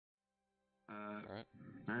Alright.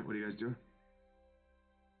 Alright, what are you guys doing?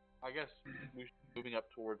 I guess we should be moving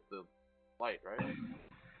up towards the light, right?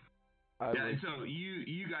 And so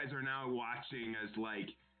you guys are now watching as,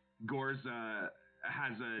 like, Gorza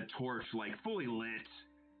has a torch, like, fully lit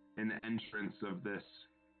in the entrance of this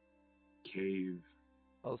cave.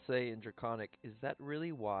 I'll say in Draconic, is that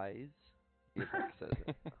really wise? Yepek says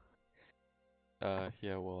it.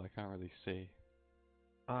 Yeah, well, I can't really see.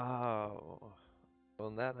 Oh.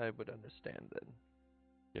 Well, that I would understand then.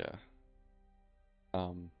 Yeah.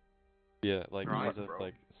 Yeah, like, Right, as I've, bro.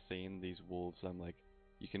 like, seen these wolves, I'm like,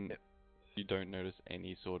 you don't notice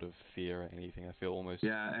any sort of fear or anything. I feel almost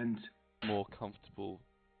more comfortable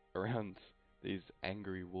around these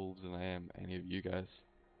angry wolves than I am any of you guys.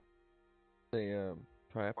 Say,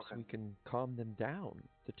 perhaps we can calm them down,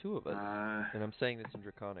 the two of us. And I'm saying this in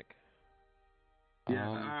Draconic. As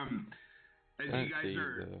I you don't guys see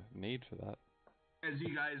are the need for that. as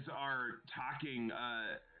you guys are talking,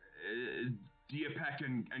 Diapek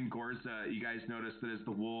and Gorza, you guys notice that as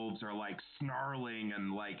the wolves are, like, snarling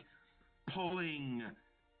and, like, pulling,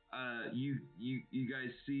 you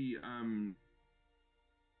guys see, hold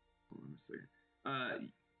on a second.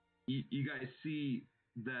 You guys see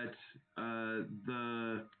that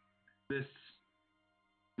this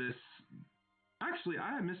actually,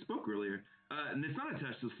 I misspoke earlier. And it's not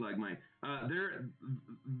attached to the stalagmite.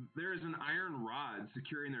 There is an iron rod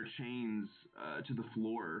securing their chains to the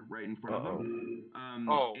floor right in front of them.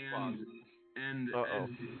 And as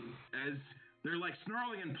they're, like,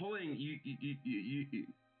 snarling and pulling, you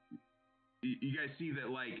guys see that,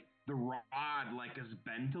 like, the rod, like, is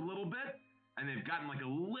bent a little bit, and they've gotten, like, a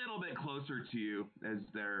little bit closer to you as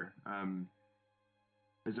they're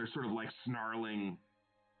sort of, like, snarling.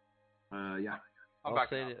 I'll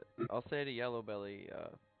say to Yellow Belly,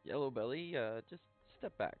 just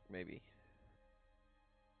step back, maybe.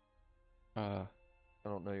 I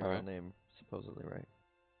don't know your real name, supposedly, right?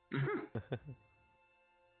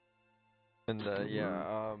 And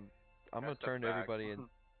I'm gonna turn to everybody and,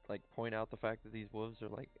 like, point out the fact that these wolves are,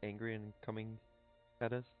 like, angry and coming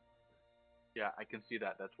at us. Yeah, I can see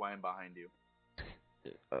that. That's why I'm behind you.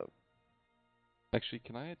 Actually,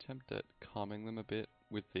 can I attempt at calming them a bit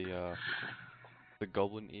with the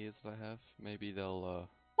goblin ears that I have? Maybe they'll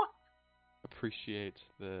appreciate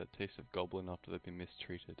the taste of goblin after they've been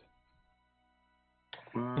mistreated.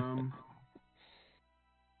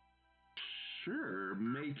 Sure.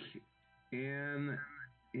 Make an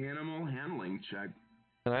animal handling check.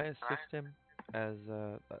 Can I assist him? As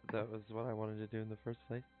that was what I wanted to do in the first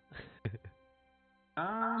place.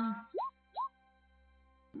 I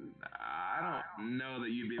don't know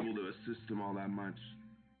that you'd be able to assist him all that much.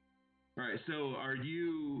 Alright, so are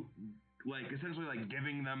you, like, essentially, like,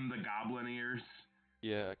 giving them the goblin ears?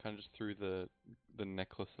 Yeah, I kind of just threw the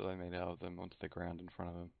necklace that I made out of them onto the ground in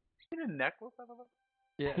front of them. You made a necklace out of it?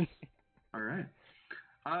 Yeah. Alright.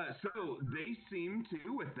 So they seem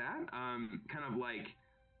to, with that, kind of, like,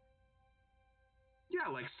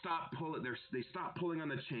 stop pulling. They stop pulling on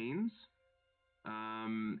the chains,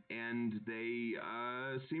 and they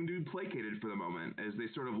seem to be placated for the moment as they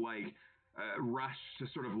sort of, like, rush to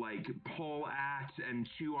sort of, like, pull at and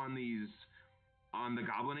chew on the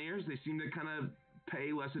goblin ears. They seem to kind of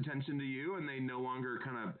pay less attention to you, and they no longer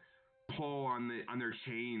kind of pull on their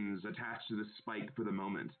chains attached to the spike for the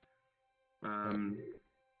moment. I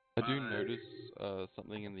do notice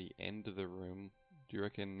something in the end of the room. Do you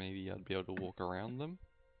reckon maybe I'd be able to walk around them?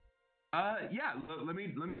 Yeah. Let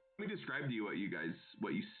me describe to you what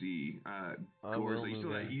you see. I will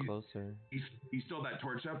move in closer. You still have that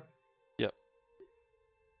torch up? Yep.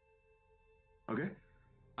 Okay.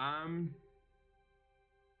 A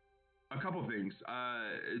couple things.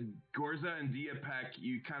 Gorza and Diapek,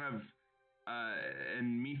 you kind of,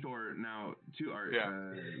 and Mithor now too are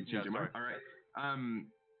changing your mind. All right.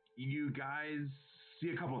 You guys see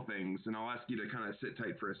a couple things, and I'll ask you to kind of sit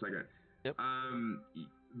tight for a second. Yep.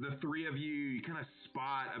 The three of you kind of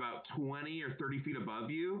spot about 20 or 30 feet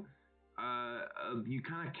above you. You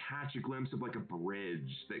kind of catch a glimpse of, like, a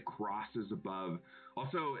bridge that crosses above.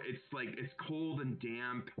 Also, it's cold and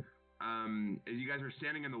damp. As you guys are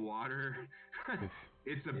standing in the water,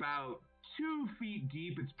 it's about 2 feet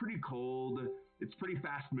deep. It's pretty cold. It's pretty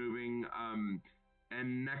fast moving.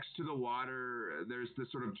 And next to the water, there's this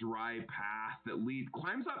sort of dry path that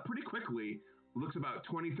climbs up pretty quickly. It looks about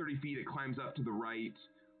 20, 30 feet. It climbs up to the right,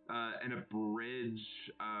 and a bridge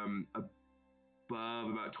above,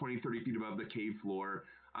 about 20, 30 feet above the cave floor.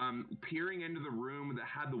 Peering into the room that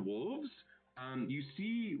had the wolves, you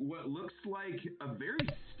see what looks like a very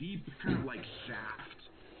steep kind of, like, shaft.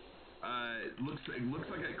 It looks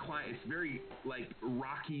like it's very, like,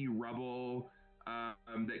 rocky rubble.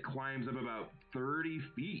 that climbs up about 30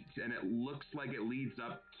 feet, and it looks like it leads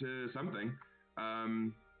up to something.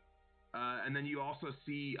 And then you also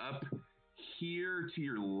see up here to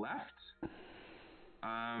your left,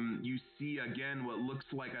 you see again what looks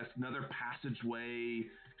like another passageway,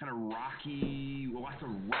 kind of rocky, lots of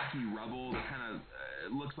rocky rubble that kind of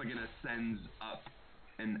looks like it ascends up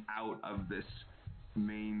and out of this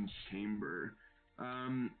main chamber.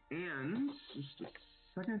 And just a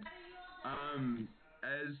second,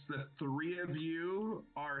 as the three of you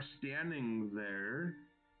are standing there,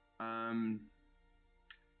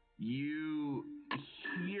 you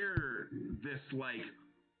hear this like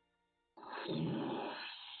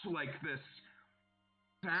this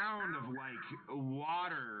sound of like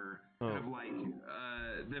water, kind of like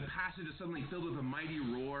the passage is suddenly filled with a mighty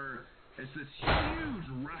roar. It's this huge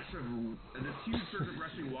surge of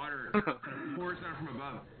rushing water kind of pours down from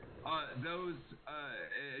above.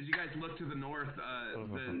 As you guys look to the north,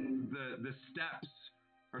 the steps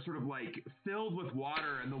are sort of like filled with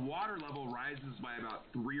water, and the water level rises by about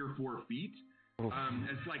 3 or 4 feet.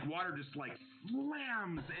 It's like water just like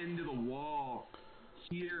slams into the wall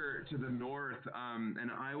here to the north,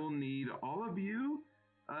 and I will need all of you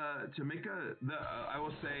to make I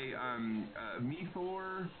will say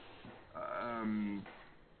Methor,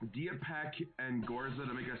 Diapek, and Gorza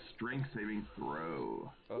to make a strength saving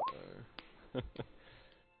throw.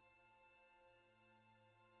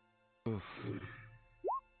 Oof.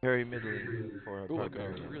 Very middling for a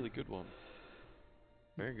barbarian. That's a really good one.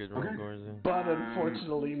 Very good roll, Gorza. But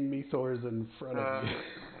unfortunately, Methor's in front of you.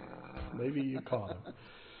 Maybe you caught him.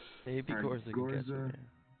 Maybe Gorza can catch him.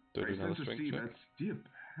 Do another strength check. That's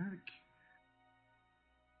Diapek.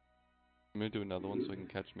 I'm gonna do another one so I can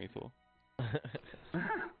catch Methor.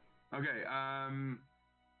 Okay,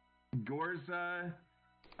 Gorza,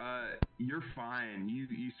 you're fine.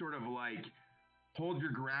 You sort of like hold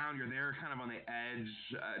your ground. You're there kind of on the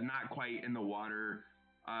edge, not quite in the water.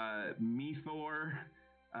 Methor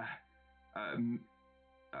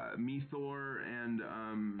and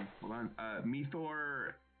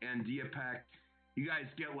Methor and Diapek, you guys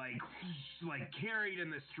get like carried in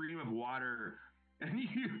this stream of water, and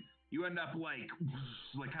you end up like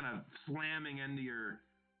kind of slamming into your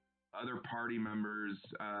other party members.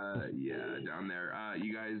 Down there.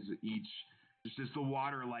 You guys each just as the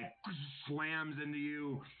water like slams into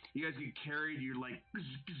you. You guys get carried. You're like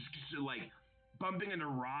bumping into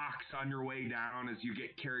rocks on your way down as you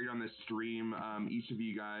get carried on this stream. Each of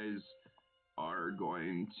you guys are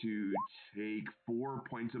going to take 4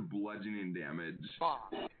 points of bludgeoning damage.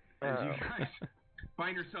 As you guys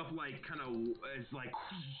find yourself like kind of as like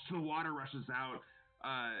the water rushes out.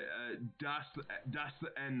 Dust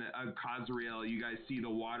and Kazriel, you guys see the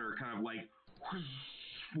water kind of like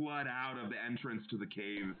flood out of the entrance to the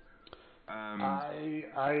cave.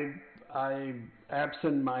 I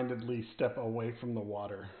absent-mindedly step away from the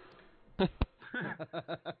water.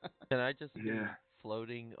 Can I just be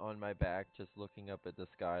floating on my back, just looking up at the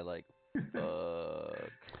sky like,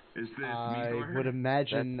 Is this I Methor? would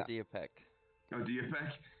imagine... That's Diapek. Oh,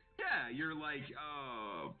 Diapek? Yeah, you're like,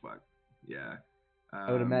 oh, fuck. Yeah.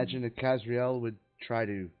 I would imagine that Kazriel would try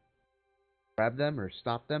to grab them or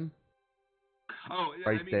stop them. Oh, yeah,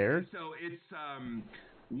 right there. So it's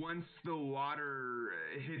once the water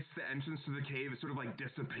hits the entrance to the cave, it sort of like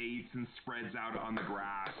dissipates and spreads out on the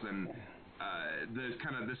grass, and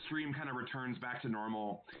the stream kind of returns back to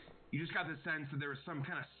normal. You just got the sense that there was some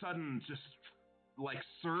kind of sudden just like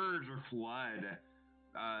surge or flood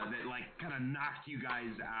that like kind of knocked you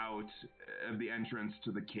guys out of the entrance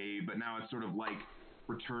to the cave, but now it's sort of like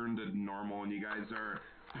returned to normal, and you guys are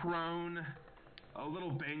prone, a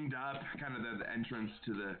little banged up, kind of the entrance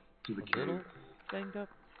to the cave. Little banged up?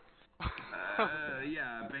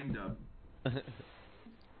 Yeah, banged up.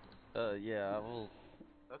 Yeah, I will.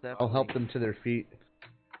 I'll help them to their feet.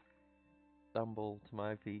 Stumble to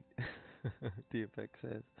my feet, Diapek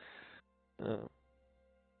says.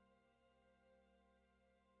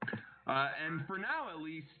 And for now, at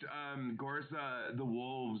least, Gorza, the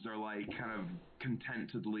wolves are like kind of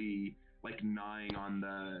contentedly like gnawing on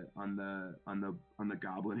the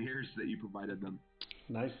goblin ears that you provided them.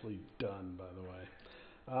 Nicely done, by the way.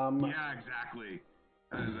 Yeah, exactly.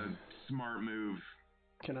 That is a smart move.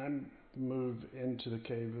 Can I move into the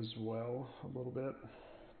cave as well a little bit?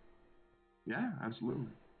 Yeah, absolutely.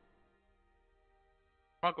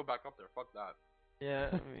 I'll go back up there. Fuck that.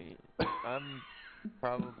 Yeah, I mean, I'm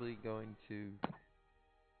probably going to.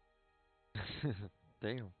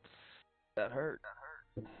 Damn, that hurt.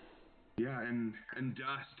 Yeah, and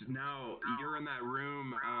Dust. Now you're in that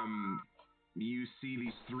room. you see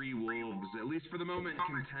these 3 wolves, at least for the moment,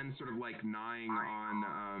 content sort of like gnawing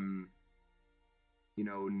on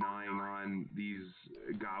these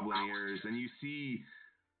goblin ears, and you see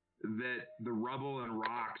that the rubble and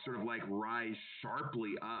rock sort of like rise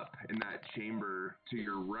sharply up in that chamber to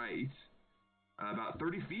your right, about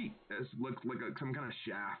 30 feet. It looks like some kind of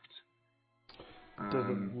shaft. Does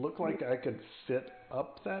it look like I could fit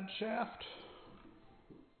up that shaft?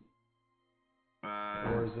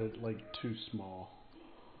 Or is it like too small?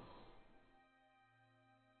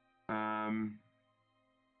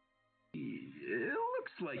 It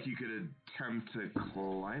looks like you could attempt to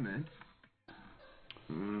climb it.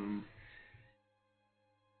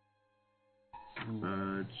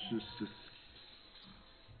 It's just a...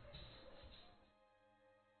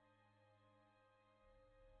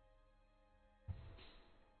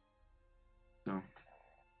 So.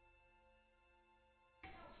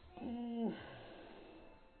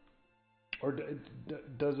 Or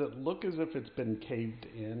does it look as if it's been caved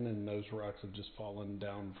in and those rocks have just fallen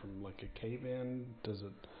down from like a cave in? Does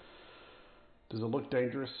it look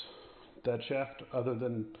dangerous, that shaft, other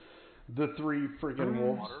than the 3 friggin'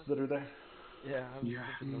 wolves that are there? Yeah, I was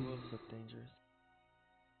thinking the wolves look dangerous.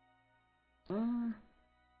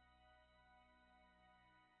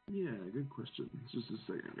 Yeah, good question. Just a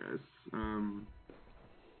second, guys.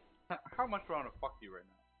 How much do I want to fuck you right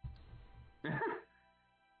now?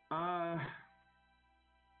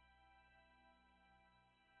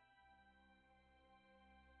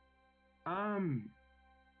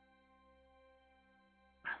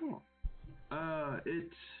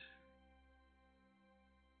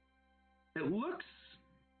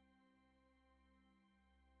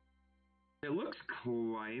 It looks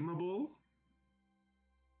climbable.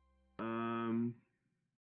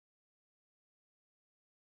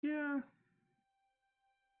 Yeah.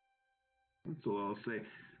 That's all I'll say.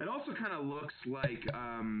 It also kind of looks like,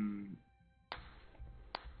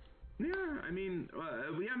 yeah, I mean,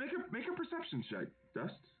 yeah, make a perception check,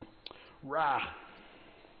 Dust. Rah.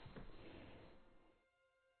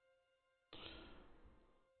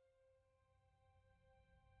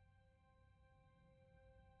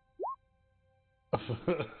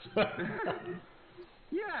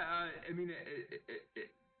 Yeah, I mean,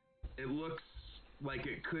 it looks like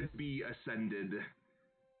it could be ascended.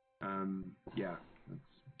 Yeah.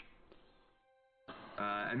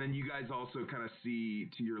 And then you guys also kind of see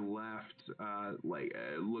to your left, like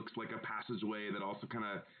it looks like a passageway that also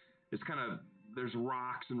there's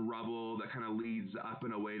rocks and rubble that kind of leads up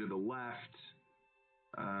and away to the left,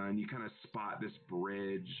 and you kind of spot this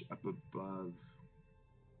bridge up above.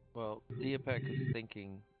 Well, Diapek is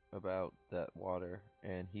thinking about that water,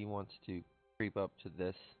 and he wants to creep up to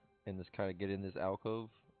this and just kind of get in this alcove,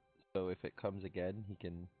 so if it comes again, he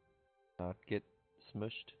can not get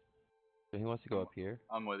smushed. So he wants to go up here.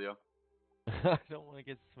 I'm with you. I don't want to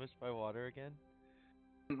get smushed by water again.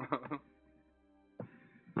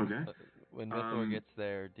 Okay. When Mythor gets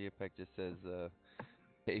there, Diapek just says,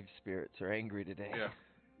 cave spirits are angry today.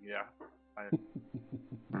 Yeah. I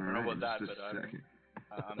don't know about that, but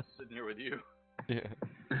I'm sitting here with you. Yeah.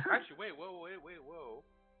 Actually, wait, whoa.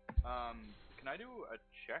 Can I do a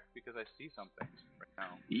check because I see something right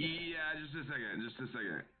now? Yeah, just a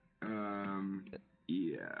second.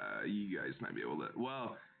 Yeah, you guys might be able to.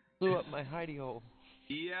 Well, blew up my hidey hole.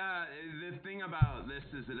 Yeah, the thing about this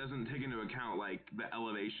is it doesn't take into account like the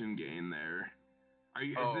elevation gain there.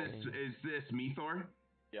 Is this Mythor?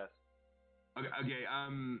 Yes. Okay.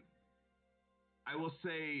 I will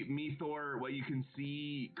say Mythor. What you can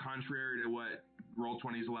see, contrary to what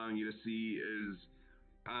Roll20 is allowing you to see, is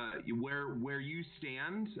where you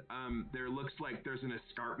stand. There looks like there's an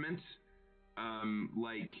escarpment.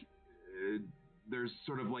 There's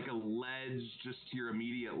sort of like a ledge just to your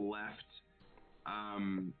immediate left.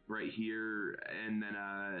 Right here, and then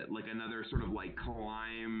like another sort of like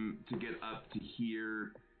climb to get up to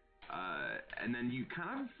here, and then you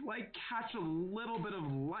kind of like catch a little bit of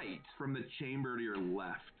light from the chamber to your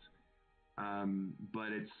left,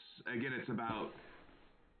 but it's about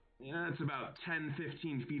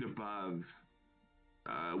 10-15 feet above,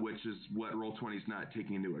 which is what Roll20 is not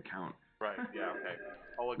taking into account. Right. Yeah. Okay.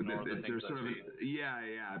 I'll ignore the things I see.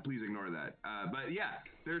 Yeah. Please ignore that. But yeah,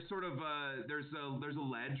 there's sort of there's a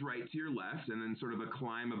ledge right to your left, and then sort of a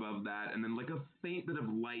climb above that, and then like a faint bit of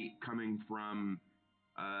light coming from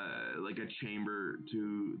like a chamber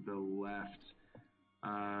to the left.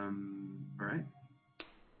 All right.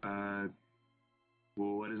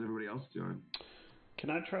 Well, what is everybody else doing?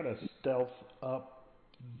 Can I try to stealth up,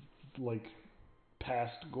 like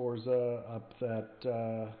past Gorza, up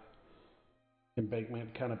that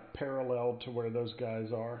embankment, kind of parallel to where those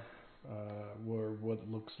guys are? where what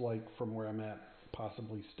looks like from where I'm at,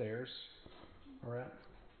 possibly stairs are at?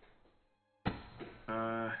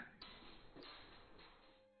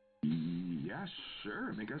 Yeah,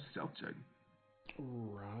 sure. Make a stealth check.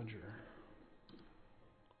 Roger.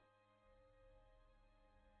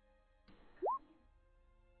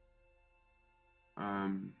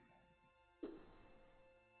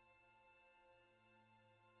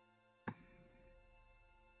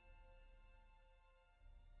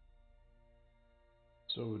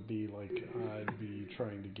 So it would be like I'd be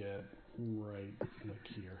trying to get right like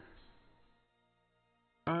here.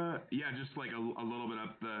 Yeah, just like a little bit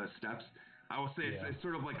up the steps. I will say it's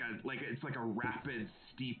sort of like a rapid,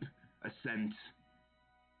 steep ascent.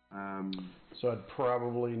 So I'd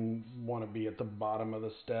probably want to be at the bottom of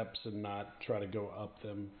the steps and not try to go up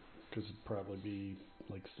them, because it'd probably be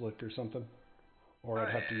like slick or something. Or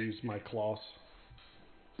I'd have to use my claws.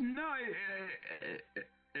 No,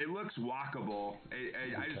 it looks walkable.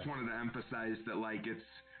 I just wanted to emphasize that like it's,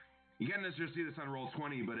 you can't necessarily see this on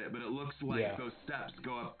Roll20, but it looks like those steps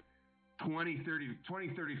go up 20, 30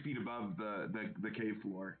 feet above the cave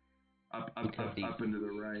floor, up into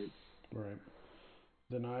the right. Right.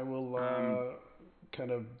 Then I will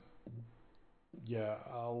kind of,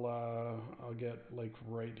 I'll get like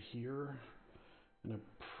right here, and I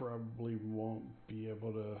probably won't be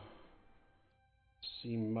able to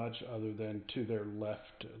see much other than to their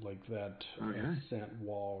left, like that ascent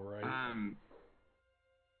wall, right?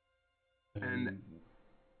 And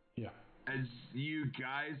as you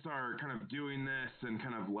guys are kind of doing this and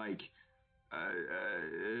kind of like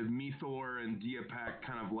Mithor and Diapek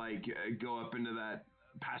kind of like go up into that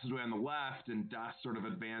passageway on the left, and Dust sort of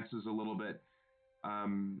advances a little bit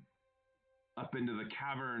up into the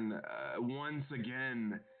cavern. Once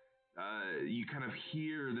again, you kind of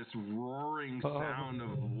hear this roaring sound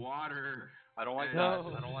of water. I don't like that.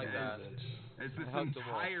 I don't like that. It's this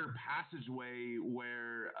entire passageway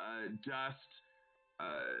where Dust,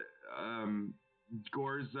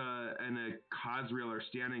 Gorza, and Khazriel are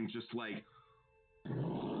standing just like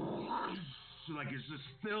it's just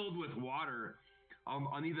filled with water.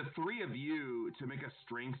 On either three of you to make a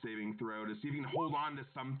strength saving throw to see if you can hold on to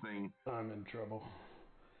something. I'm in trouble.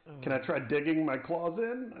 Can I try digging my claws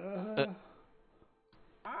in? No.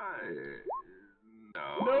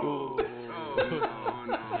 No. Oh,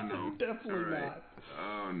 no. Definitely not.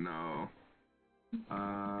 Oh, no.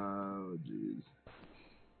 Oh, jeez.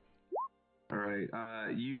 All right.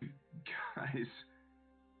 You guys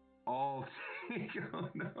all take... Oh,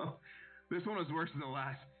 no. This one was worse than the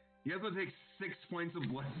last. You guys will take 6 points of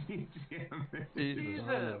bludgeoning damage.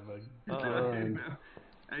 Jesus.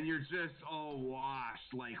 And you're just all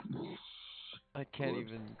washed, like... I can't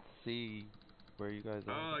even see where you guys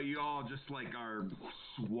are. Oh, you all just like are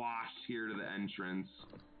washed here to the entrance.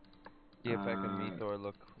 Diapek and Mithor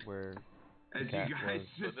look where as the cat you guys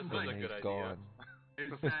was. just this like is a good idea. Gone.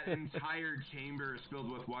 It's that entire chamber is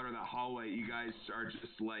filled with water. That hallway, you guys are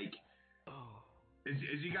just like... As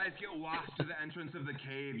you guys get washed to the entrance of the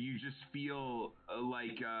cave, you just feel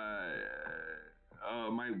like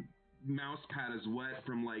my mouse pad is wet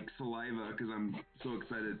from like saliva because I'm so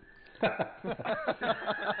excited.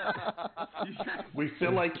 We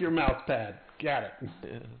feel like your mouse pad. Got it.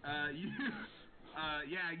 You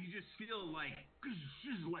just feel like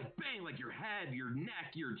bang, like your head, your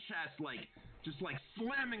neck, your chest, like just like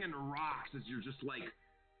slamming into rocks as you're just like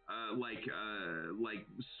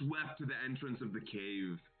swept to the entrance of the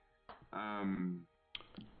cave. And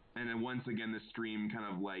then once again, the stream kind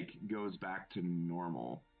of like goes back to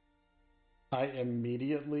normal. I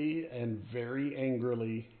immediately and very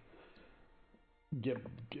angrily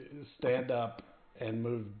stand up and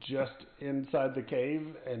move just inside the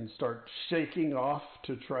cave and start shaking off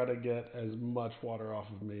to try to get as much water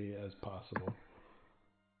off of me as possible.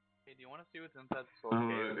 Hey, do you want to see what's inside the soul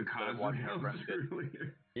cave instead of watching our friends get...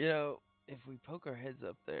 You know, if we poke our heads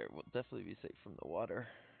up there, we'll definitely be safe from the water.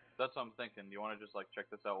 That's what I'm thinking. Do you want to just like check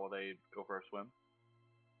this out while they go for a swim?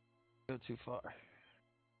 Go too far.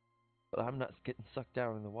 But I'm not getting sucked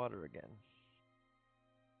down in the water again.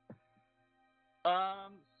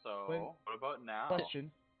 So what about now?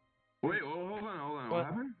 Question. Wait, hold on. What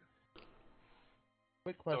happened?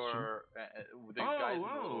 Quick question.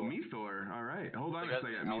 Mithor. All right, hold on a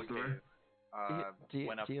second, Mithor.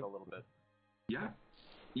 Went up a little bit. Yeah,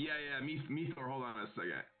 Mithor, hold on a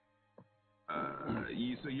second.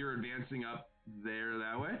 So you're advancing up there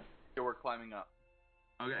that way? Yeah, we're climbing up.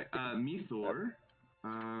 Okay, Mithor.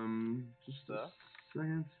 Just a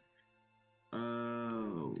second.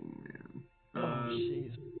 Oh man.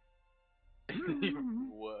 Jeez.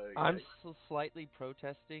 What? I'm still slightly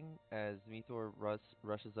protesting as Mithor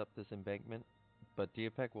rushes up this embankment, but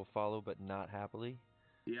Diapek will follow, but not happily.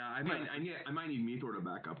 Yeah, I might need Mithor to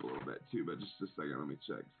back up a little bit too, but just a second, let me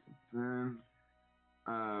check.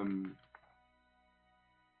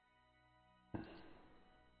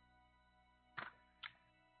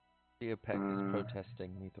 Diapek is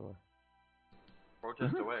protesting Mithor.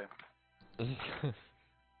 Protest away.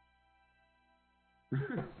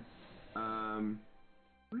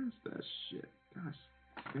 Where's that shit? Gosh.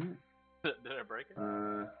 Did I break it?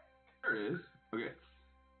 There it is. Okay.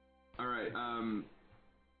 All right. I'm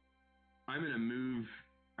gonna move.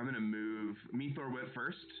 Mithor went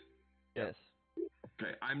first. Yes.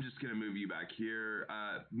 Okay. I'm just gonna move you back here.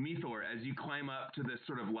 Mithor, as you climb up to this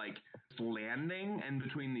sort of like landing and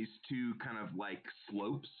between these two kind of like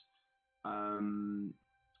slopes,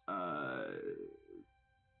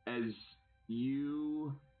 as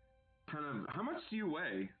you kind of, how much do you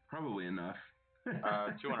weigh? Probably enough.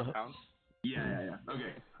 200 pounds. Yeah.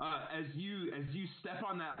 Okay. As you step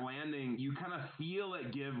on that landing, you kind of feel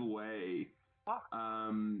it give way.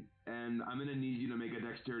 And I'm gonna need you to make a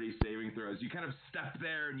dexterity saving throw. As you kind of step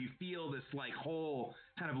there and you feel this like whole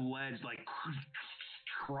kind of ledge like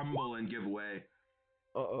crumble and give way.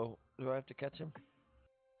 Uh-oh. Do I have to catch him?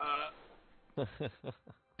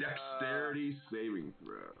 Dexterity saving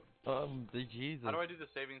throw. Jesus. How do I do the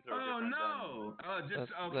saving throw? Oh no!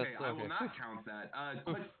 Okay. I will not count that.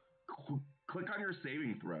 Click on your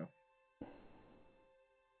saving throw.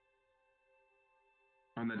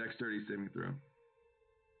 On the dexterity saving throw.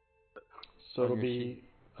 So it'll be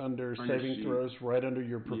under saving throws, right under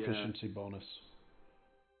your proficiency bonus.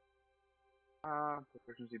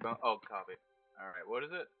 Proficiency bonus. Oh, copy. All right. What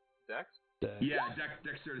is it? Dex? Yeah,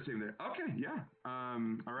 dexterity saving throw. Okay, yeah.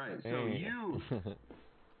 All right. So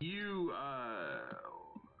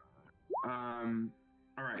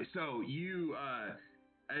all right. So you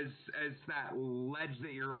as that ledge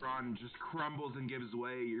that you're on just crumbles and gives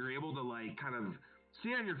way, you're able to like kind of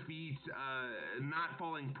stay on your feet, not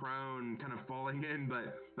falling prone, kind of falling in,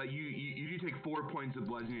 but you do take 4 points of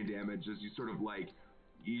bludgeoning damage as you sort of like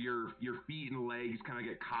your feet and legs kind of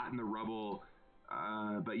get caught in the rubble,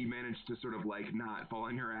 but you manage to sort of like not fall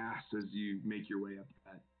on your ass as you make your way up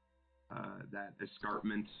that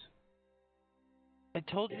escarpment. I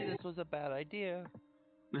told you this was a bad idea.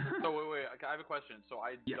 So wait, I have a question. So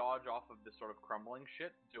I dodge off of this sort of crumbling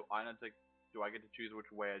shit. Do I get to choose which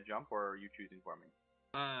way I jump, or are you choosing for me?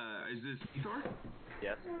 Is this Ethor?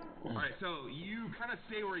 Yes. All right, so you kind of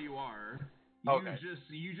stay where you are. Okay.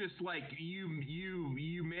 You just like you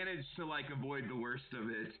manage to like avoid the worst of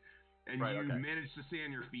it, and manage to stay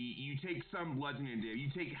on your feet. You take some bludgeoning damage. You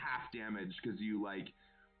take half damage because you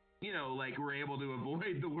were able to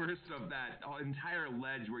avoid the worst of that entire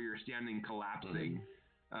ledge where you're standing collapsing.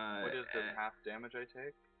 What is the half damage I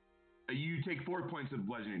take? You take 4 points of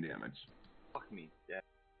bludgeoning damage. Fuck me, yeah.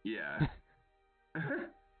 Yeah.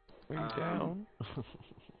 We're down.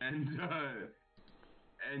 and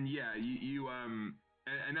yeah,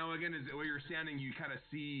 and now again, as where you're standing, you kind of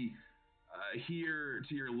see here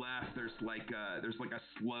to your left. There's like a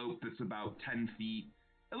slope that's about 10 feet.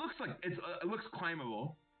 It looks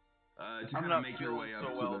climbable. To kind of make your way up.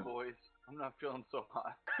 I'm not feeling so well, boys. I'm not feeling so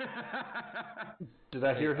hot. Did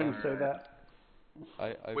I hear him say that?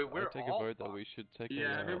 I take a vote that we should take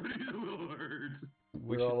everybody's a little hurt.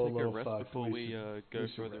 We should take a rest before we go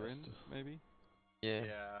further in, maybe?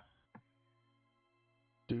 Yeah.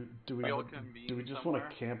 Do we just want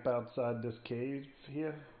to camp outside this cave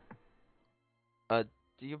here?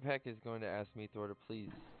 Diapek is going to ask Mithor to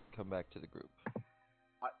please come back to the group.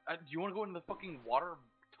 Do you want to go into the fucking water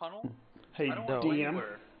tunnel? Hey, DM.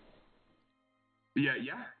 Yeah.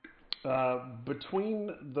 Between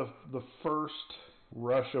the first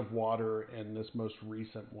rush of water and this most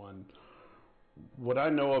recent one, would I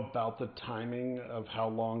know about the timing of how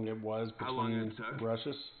long it was between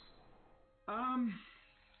rushes?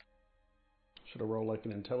 Should I roll like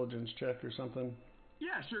an intelligence check or something?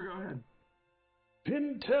 Yeah, sure, go ahead.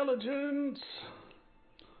 Intelligence!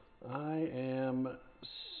 I am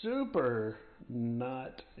super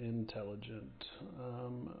not intelligent.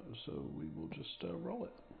 So we will just roll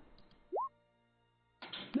it.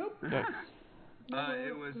 Nope.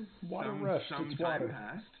 It was water rush. Some time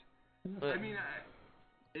passed. I mean,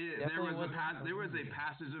 there was a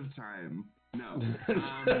passage of time. No.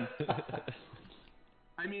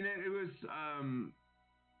 I mean, it was.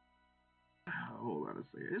 Hold on a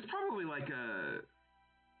second. It's probably like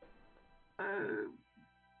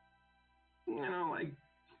like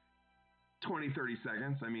 20, 30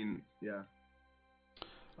 seconds. I mean, yeah.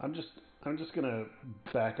 I'm just gonna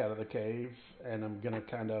back out of the cave, and I'm gonna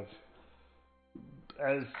kind of,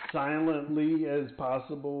 as silently as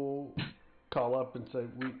possible, call up and say,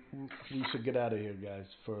 we should get out of here, guys,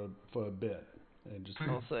 for a bit, and just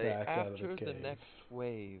I'll say back out of after the cave. the next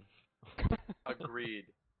wave. Agreed.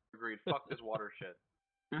 Fuck this water shit.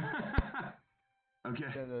 Okay.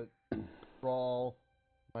 I'm gonna crawl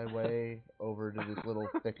my way over to this little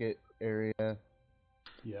thicket area.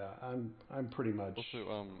 Yeah, I'm pretty much.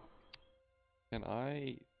 Also,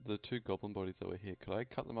 the two goblin bodies that were here, could I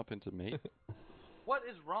cut them up into meat? What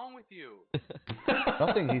is wrong with you?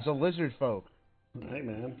 Nothing. He's a lizard folk. Hey,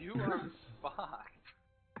 man. You are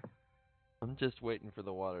fucked. I'm just waiting for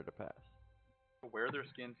the water to pass. Wear their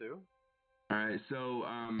skin too? Alright, so,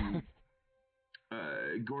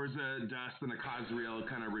 Gorza, Dust, and Akazriel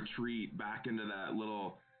kind of retreat back into that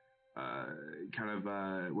little,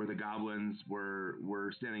 where the goblins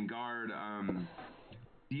were standing guard.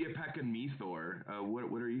 Diapek and Methor,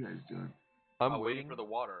 what are you guys doing? I'm waiting for the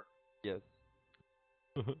water. Yes.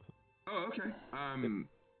 Oh, okay.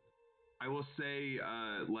 I will say,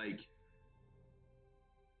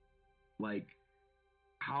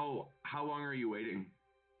 how long are you waiting?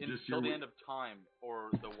 Until the end of time, or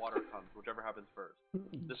the water comes, whichever happens first.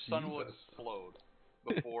 The sun will explode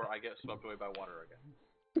before I get swept away by water again.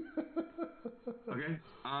 Okay.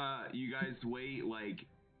 You guys wait, like,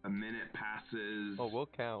 a minute passes. Oh, we'll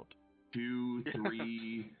count. 2,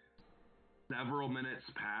 3, several minutes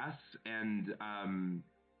pass, and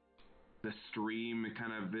the stream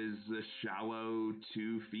kind of is a shallow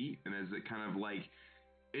 2 feet, and as it kind of like,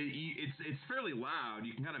 it's fairly loud.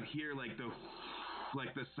 You can kind of hear like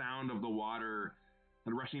the sound of the water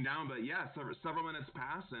and rushing down, but yeah, several minutes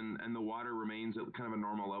pass, and the water remains at kind of a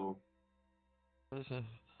normal level. I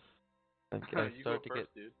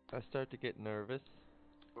start to get nervous.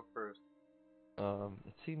 Go first.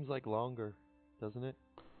 It seems like longer, doesn't it?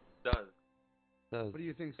 Does. What do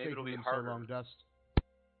you think's Maybe it'll taking be them so harder. long, Dust?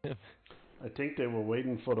 I think they were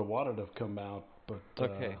waiting for the water to come out, but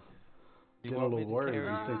okay. Get a little worried.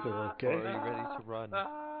 You think they're okay? Or are you ready to run?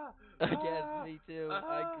 Yes, me too. As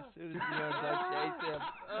soon as he runs, I chase him.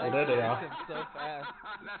 Oh, there they are. I chase him so fast.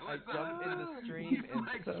 I jump in the stream and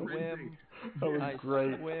swim. That was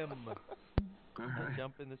great. Swim. Right. I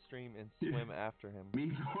jump in the stream and swim after him.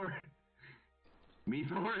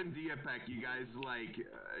 Methor and Diapek, you guys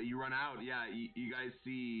you run out. Yeah, you guys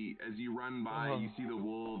see as you run by, you see the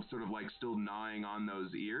wolves sort of like still gnawing on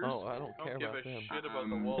those ears. Oh, I don't care about them. Give a shit about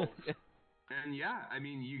the wolves. And yeah, I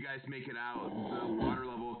mean, you guys make it out. The water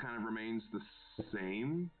level kind of remains the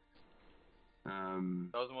same.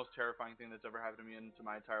 That was the most terrifying thing that's ever happened to me in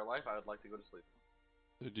my entire life. I would like to go to sleep.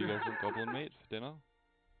 So do you guys want goblin meat for dinner?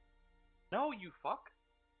 No, you fuck.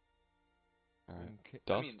 Alright. Okay.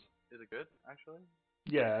 Dust? I mean, is it good, actually?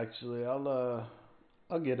 Yeah, actually,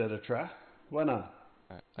 I'll give it a try. Why not?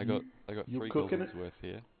 Alright, I got 3 goblins worth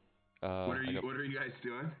here. What are you guys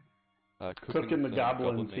doing? Cooking the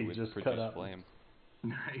goblins he just cut up. Flame.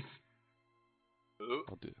 Nice.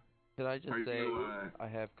 I'll do. Can I just say I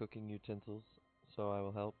have cooking utensils, so I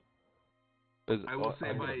will help. I will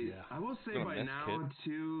say by now kit.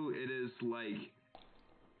 too, it is like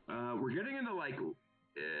we're getting into like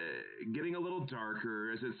getting a little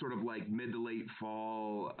darker as it's sort of like mid to late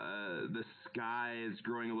fall. The sky is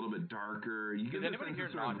growing a little bit darker. Does anybody here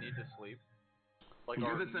not need to sleep? Like,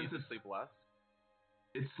 or need to sleep less?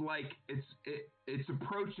 It's like it's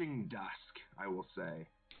approaching dusk, I will say.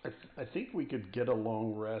 I think we could get a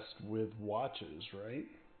long rest with watches, right?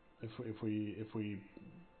 If we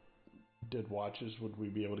did watches, would we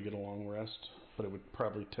be able to get a long rest? But it would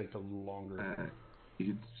probably take a little longer. You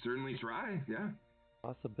could certainly try, yeah.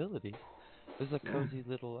 Possibility. There's a cozy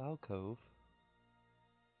little alcove.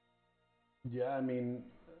 Yeah, I mean,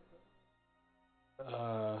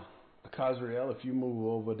 Kazriel, if you move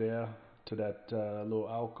over there to that little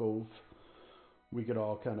alcove, we could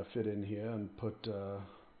all kind of fit in here and put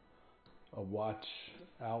a watch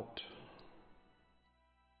out,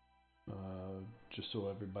 just so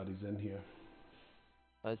everybody's in here.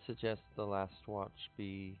 I'd suggest the last watch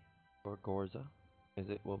be for Gorza, as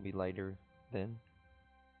it will be lighter then.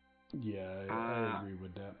 Yeah, I agree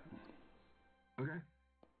with that. Okay.